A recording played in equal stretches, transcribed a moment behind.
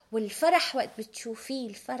And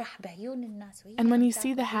when you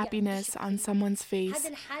see the happiness on someone's face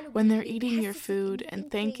when they're eating your food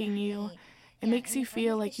and thanking you, it makes you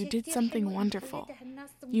feel like you did something wonderful.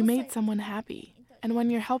 You made someone happy. And when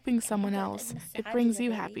you're helping someone else, it brings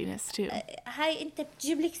you happiness too.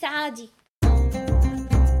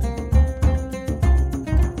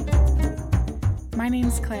 My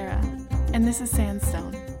name's Clara, and this is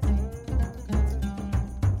Sandstone.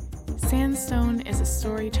 Sandstone is a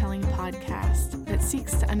storytelling podcast that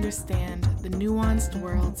seeks to understand the nuanced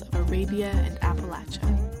worlds of Arabia and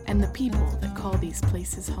Appalachia and the people that call these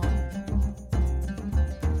places home.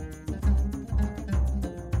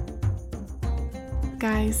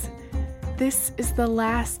 Guys, this is the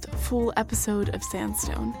last full episode of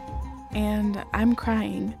Sandstone, and I'm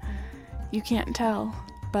crying. You can't tell,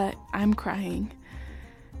 but I'm crying.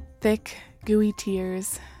 Thick, gooey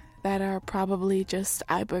tears that are probably just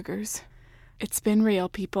eye boogers. It's been real,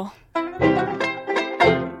 people.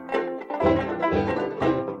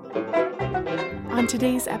 On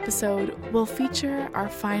today's episode, we'll feature our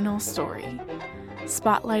final story,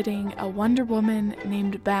 spotlighting a Wonder Woman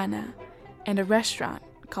named Bana and a restaurant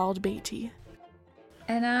called Beity.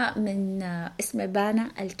 أنا من اسمي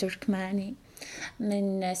بانا التركماني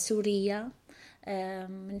من سوريا.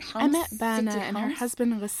 I met Bana and her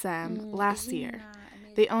husband Ghassan last year.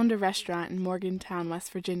 They owned a restaurant in Morgantown,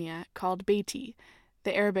 West Virginia called Beity,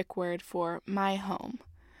 the Arabic word for my home.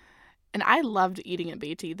 And I loved eating at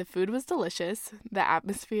Beity. The food was delicious, the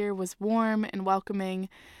atmosphere was warm and welcoming,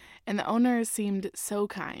 and the owners seemed so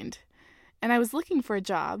kind. And I was looking for a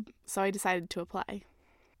job, so I decided to apply.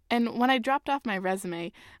 And when I dropped off my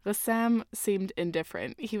resume, Ghassan seemed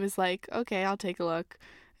indifferent. He was like, okay, I'll take a look,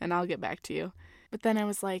 and I'll get back to you. But then I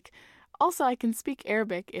was like, also I can speak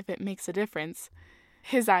Arabic if it makes a difference.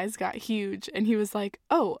 His eyes got huge, and he was like,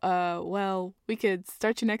 well, we could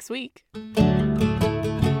start you next week.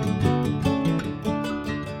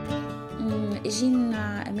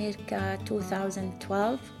 جينا أمريكا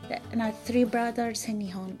 2012. أنا 3 brothers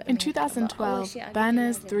هني هون. In 2012,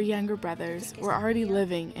 Bana's 3 younger brothers were already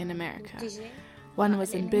living in America. One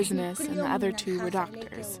was in business and the other 2 were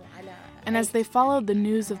doctors. And as they followed the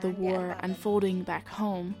news of the war unfolding back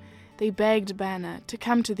home, they begged Bana to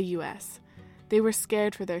come to the U.S. They were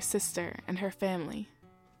scared for their sister and her family.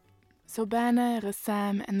 So Bana,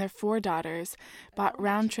 Ghassan, and their 4 daughters bought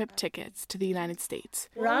round-trip tickets to the United States.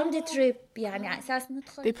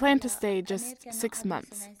 They planned to stay just 6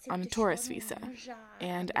 months on a tourist visa,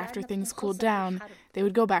 and after things cooled down, they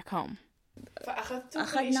would go back home.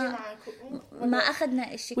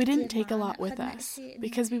 We didn't take a lot with us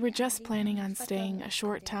because we were just planning on staying a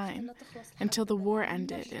short time until the war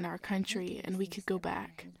ended in our country and we could go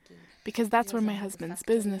back. Because that's where my husband's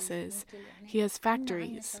business is. He has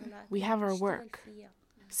factories. We have our work.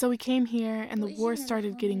 So we came here and the war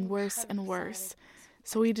started getting worse and worse.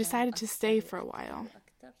 So we decided to stay for a while.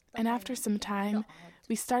 And after some time,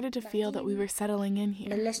 we started to feel that we were settling in here.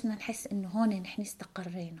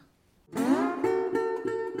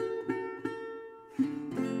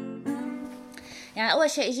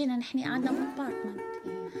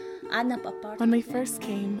 When we first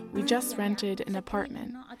came, we just rented an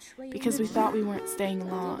apartment because we thought we weren't staying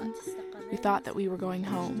long. We thought that we were going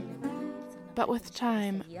home. But with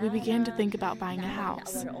time, we began to think about buying a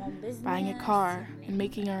house, buying a car, and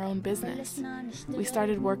making our own business. We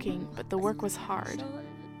started working, but the work was hard.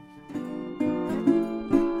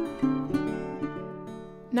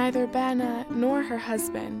 Neither Bana nor her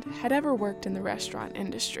husband had ever worked in the restaurant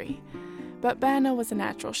industry, but Bana was a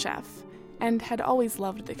natural chef and had always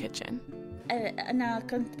loved the kitchen.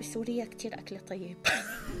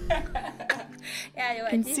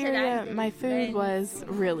 In Syria, my food was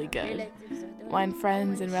really good. When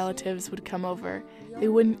friends and relatives would come over, they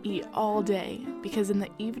wouldn't eat all day because in the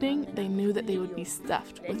evening they knew that they would be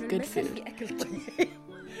stuffed with good food.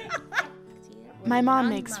 My mom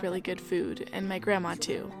makes really good food, and my grandma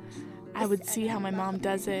too. I would see how my mom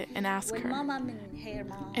does it and ask her.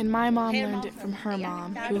 And my mom learned it from her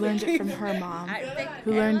mom, who learned it from her mom,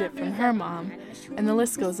 who learned it from her mom, and the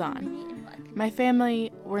list goes on. My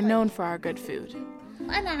family were known for our good food.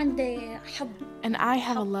 And I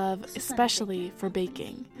have a love especially for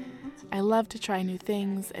baking. I love to try new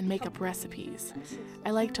things and make up recipes.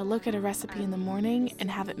 I like to look at a recipe in the morning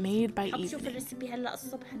and have it made by evening.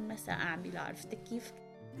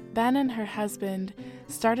 Bana and her husband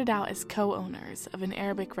started out as co-owners of an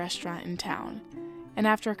Arabic restaurant in town, and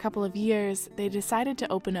after a couple of years, they decided to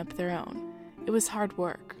open up their own. It was hard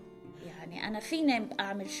work.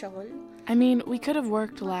 I mean, we could have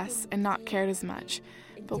worked less and not cared as much,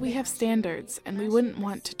 But we have standards, and we wouldn't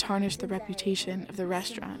want to tarnish the reputation of the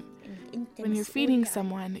restaurant. When you're feeding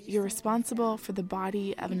someone, you're responsible for the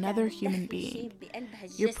body of another human being.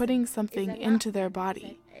 You're putting something into their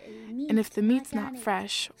body. And if the meat's not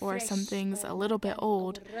fresh or something's a little bit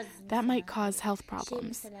old, that might cause health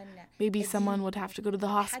problems. Maybe someone would have to go to the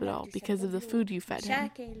hospital because of the food you fed him.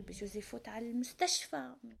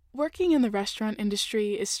 Working in the restaurant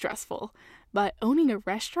industry is stressful, but owning a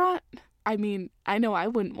restaurant? I mean, I know I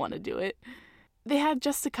wouldn't want to do it. They had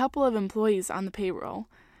just a couple of employees on the payroll,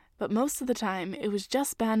 but most of the time it was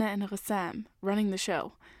just Bana and Ghassam running the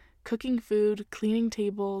show, cooking food, cleaning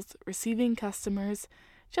tables, receiving customers,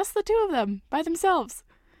 just the two of them, by themselves.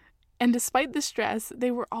 And despite the stress,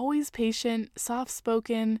 they were always patient,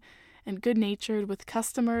 soft-spoken, and good-natured with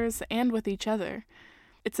customers and with each other.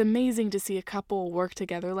 It's amazing to see a couple work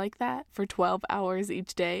together like that for 12 hours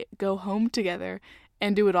each day, go home together,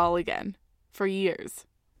 and do it all again, for years.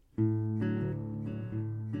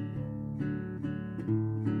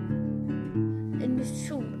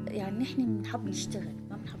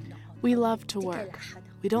 We love to work.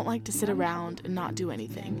 We don't like to sit around and not do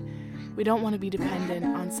anything. We don't want to be dependent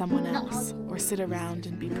on someone else or sit around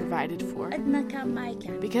and be provided for.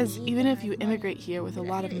 Because even if you immigrate here with a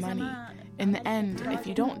lot of money, in the end, if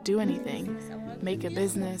you don't do anything, make a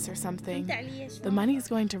business or something, the money's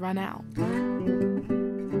going to run out.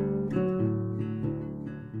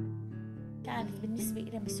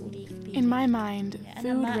 In my mind,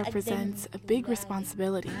 food represents a big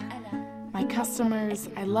responsibility. My customers,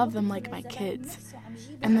 I love them like my kids.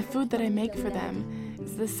 And the food that I make for them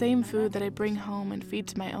is the same food that I bring home and feed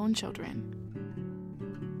to my own children.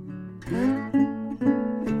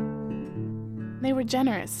 They were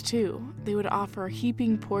generous, too. They would offer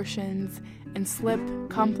heaping portions and slip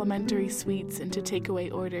complimentary sweets into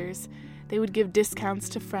takeaway orders. They would give discounts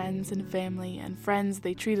to friends and family, and friends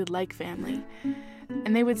they treated like family.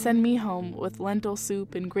 And they would send me home with lentil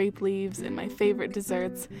soup and grape leaves and my favorite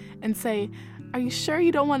desserts and say, "Are you sure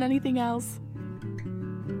you don't want anything else?"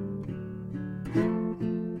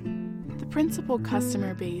 The principal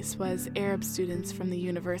customer base was Arab students from the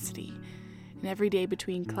university. And every day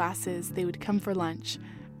between classes, they would come for lunch,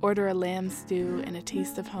 order a lamb stew and a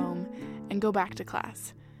taste of home, and go back to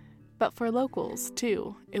class. But for locals,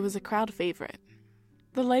 too, it was a crowd favorite.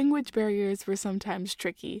 The language barriers were sometimes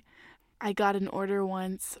tricky. I got an order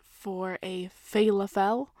once for a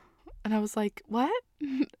falafel, and I was like, "What?"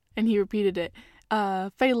 And he repeated it,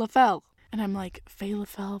 falafel. And I'm like,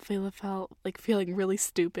 falafel, like feeling really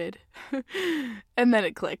stupid. And then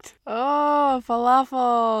it clicked. "Oh,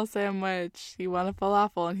 falafel sandwich. You want a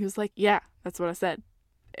falafel?" And he was like, "Yeah, that's what I said."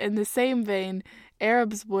 In the same vein,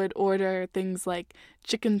 Arabs would order things like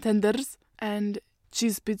chicken tenders and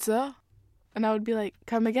cheese pizza. And I would be like,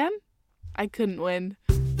 "Come again?" I couldn't win.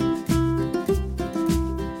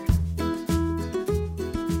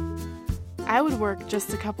 I would work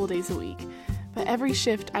just a couple days a week, but every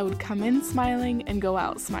shift I would come in smiling and go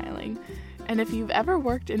out smiling. And if you've ever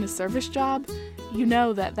worked in a service job, you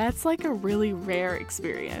know that that's like a really rare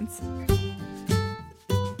experience.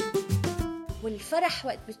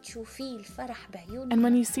 And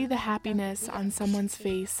when you see the happiness on someone's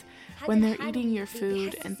face when they're eating your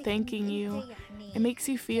food and thanking you, it makes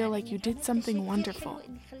you feel like you did something wonderful.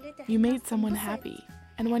 You made someone happy.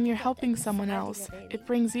 And when you're helping someone else, it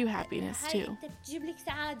brings you happiness too.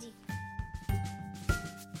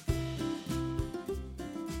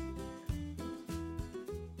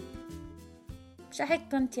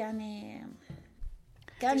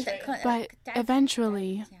 But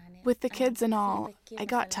eventually, with the kids and all, I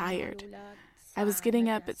got tired. I was getting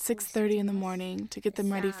up at 6:30 in the morning to get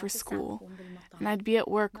them ready for school, and I'd be at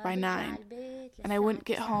work by 9, and I wouldn't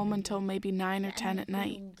get home until maybe 9 or 10 at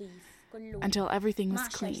night, until everything was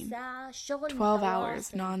clean. 12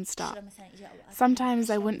 hours non-stop. Sometimes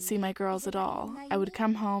I wouldn't see my girls at all. I would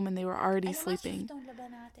come home and they were already sleeping.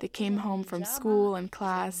 They came home from school and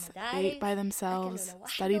class, they ate by themselves,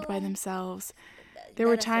 studied by themselves. There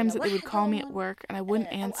were times that they would call me at work and I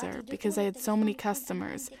wouldn't answer because I had so many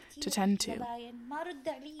customers to tend to.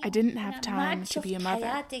 I didn't have time to be a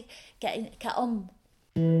mother.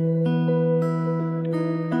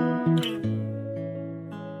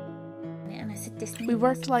 We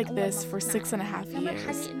worked like this for 6.5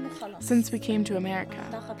 years, since we came to America,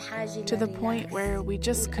 to the point where we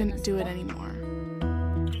just couldn't do it anymore.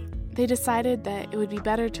 They decided that it would be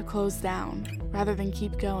better to close down rather than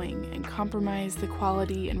keep going and compromise the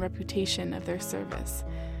quality and reputation of their service.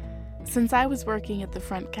 Since I was working at the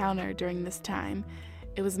front counter during this time,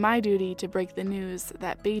 it was my duty to break the news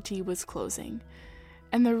that Beity was closing.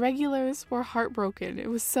 And the regulars were heartbroken. It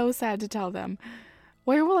was so sad to tell them.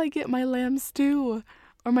 Where will I get my lamb stew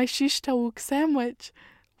or my shish tawuk sandwich?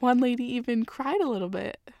 One lady even cried a little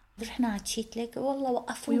bit.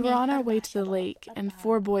 We were on our way to the lake and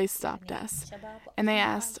 4 boys stopped us. And they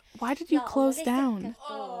asked, "Why did you close down?"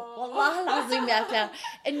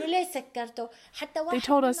 They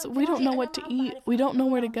told us, "We don't know what to eat. We don't know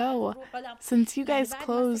where to go. Since you guys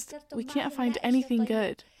closed, we can't find anything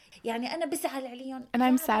good." And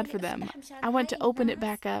I'm sad for them. I want to open it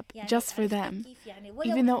back up just for them.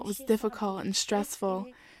 Even though it was difficult and stressful,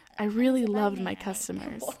 I really loved my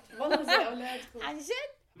customers.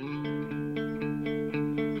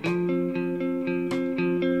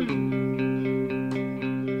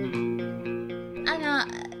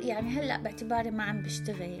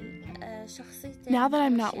 Now that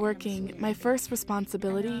I'm not working, my first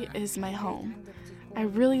responsibility is my home. I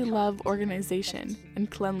really love organization and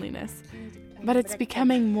cleanliness, but it's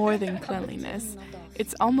becoming more than cleanliness.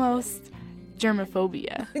 It's almost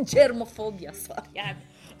germophobia.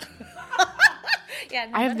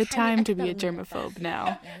 I have the time to be a germaphobe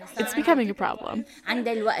now. It's becoming a problem. And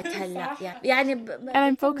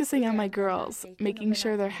I'm focusing on my girls, making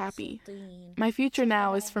sure they're happy. My future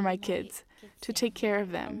now is for my kids, to take care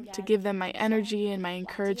of them, to give them my energy and my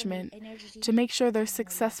encouragement, to make sure they're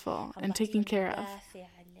successful and taken care of.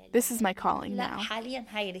 This is my calling now.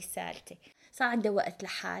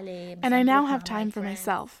 And I now have time for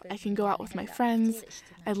myself. I can go out with my friends.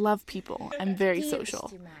 I love people. I'm very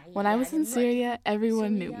social. When I was in Syria,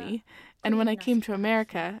 everyone knew me. And when I came to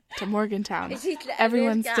America, to Morgantown,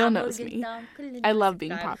 everyone still knows me. I love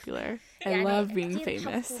being popular. I love being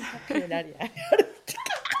famous.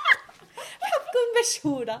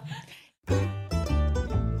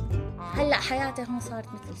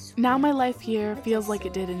 Now my life here feels like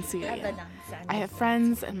it did in Syria. I have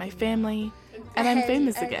friends and my family, and I'm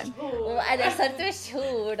famous again.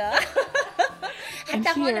 And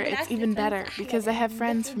here it's even better because I have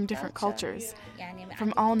friends from different cultures,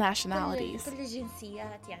 from all nationalities.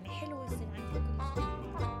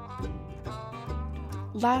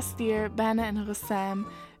 Last year, Bana and Ghussam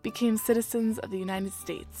became citizens of the United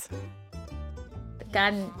States.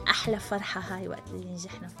 That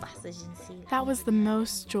was the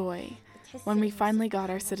most joy when we finally got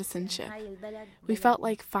our citizenship. We felt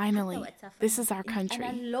like finally, this is our country.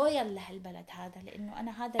 And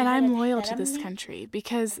I'm loyal to this country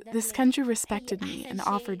because this country respected me and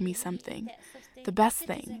offered me something, the best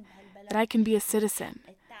thing, that I can be a citizen.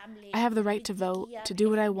 I have the right to vote, to do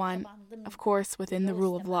what I want, of course, within the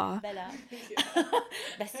rule of law.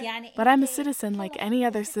 But I'm a citizen like any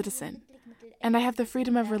other citizen. And I have the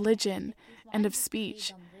freedom of religion and of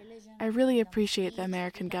speech. I really appreciate the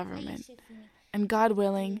American government. And God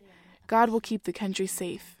willing, God will keep the country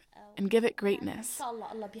safe and give it greatness.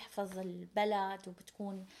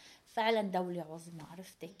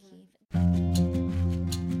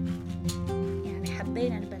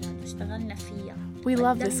 We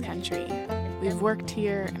love this country. We've worked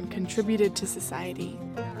here and contributed to society.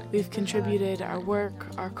 We've contributed our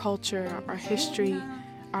work, our culture, our history,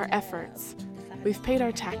 our efforts. We've paid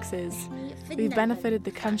our taxes. We've benefited the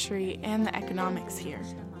country and the economics here.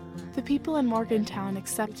 The people in Morgantown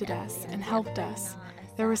accepted us and helped us.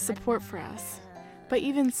 There was support for us. But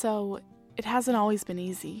even so, it hasn't always been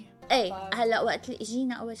easy.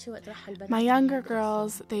 My younger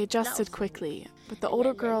girls, they adjusted quickly, but the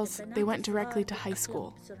older girls, they went directly to high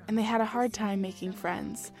school, and they had a hard time making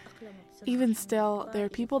friends. Even still, there are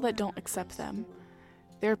people that don't accept them.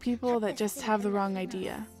 There are people that just have the wrong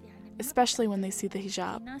idea, especially when they see the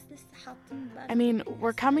hijab. I mean,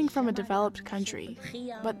 we're coming from a developed country,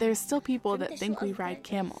 but there's still people that think we ride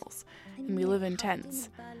camels and we live in tents.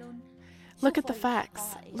 Look at the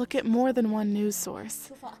facts. Look at more than one news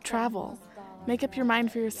source. Travel. Make up your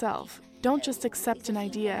mind for yourself. Don't just accept an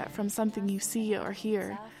idea from something you see or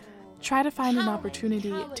hear. Try to find an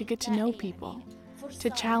opportunity to get to know people, to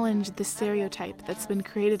challenge the stereotype that's been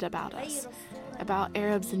created about us, about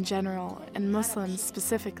Arabs in general and Muslims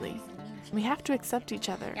specifically. We have to accept each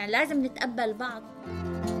other.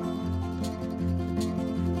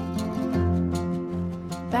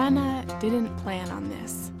 Bana didn't plan on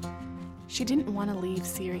this. She didn't want to leave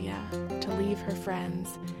Syria, to leave her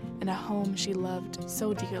friends and a home she loved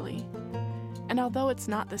so dearly. And although it's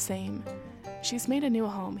not the same, she's made a new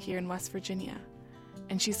home here in West Virginia,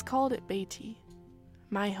 and she's called it Beity,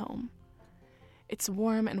 my home. It's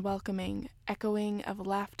warm and welcoming, echoing of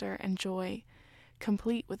laughter and joy,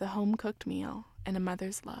 complete with a home-cooked meal and a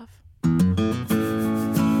mother's love.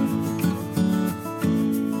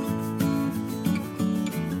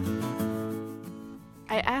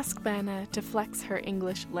 I asked Bana to flex her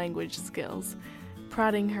English language skills,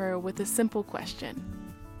 prodding her with a simple question.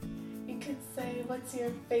 You could say, what's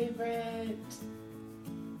your favorite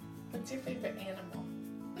animal?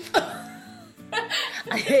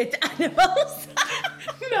 I hate animals.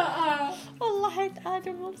 لا والله hate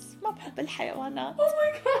animals. ما بحب الحيوانات. Oh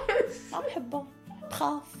my gosh. ما بحبهم.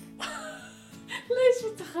 بخاف.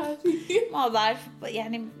 ليش بتخافي؟ ما بعرف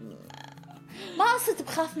يعني ما قصد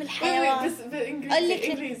بخاف من الحيوان. بس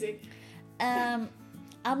بالإنجليزي.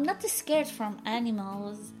 I'm not scared from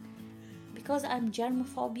animals because I'm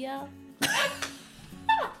germophobia.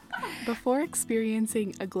 Before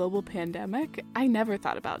experiencing a global pandemic, I never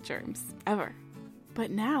thought about germs, ever.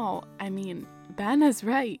 But now, I mean, Bana's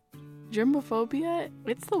right. Germophobia,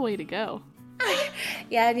 it's the way to go.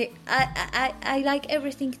 Yeah, I like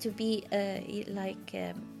everything to be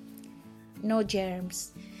no germs.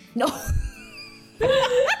 No.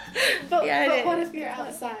 But what if you're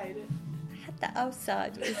outside?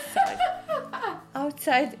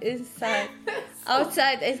 outside inside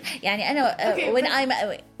outside is يعني أنا when I'm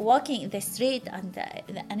walking in the street and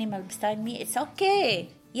the animal beside me, it's okay,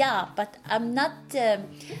 yeah, but I'm not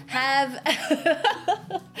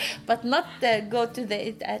go to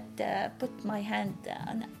the put my hand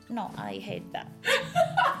no, I hate that.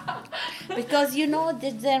 Because you know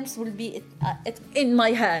the germs will be in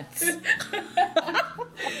my hands.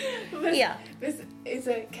 Yeah. This is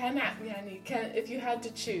if you had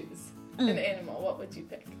to choose an animal, what would you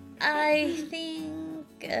pick? I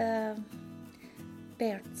think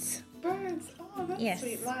birds. Birds? Oh, that's yes.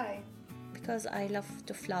 Sweet. Why? Because I love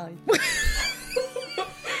to fly.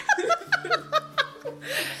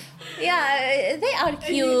 Yeah, they are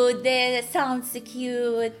cute. They sound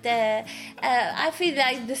cute. I feel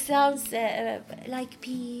like the sounds like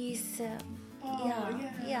peace.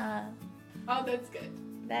 Yeah. Oh, that's good.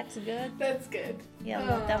 That's good. That's good. Yeah,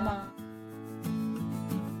 tamam.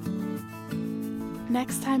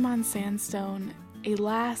 Next time on Sandstone, a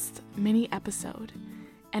last mini episode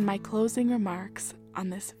and my closing remarks on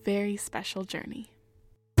this very special journey.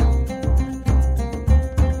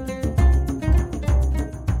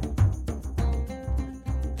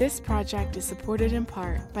 This project is supported in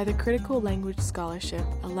part by the Critical Language Scholarship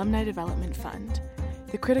Alumni Development Fund.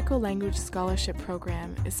 The Critical Language Scholarship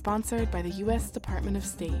Program is sponsored by the U.S. Department of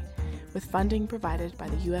State with funding provided by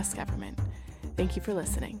the U.S. government. Thank you for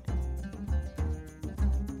listening.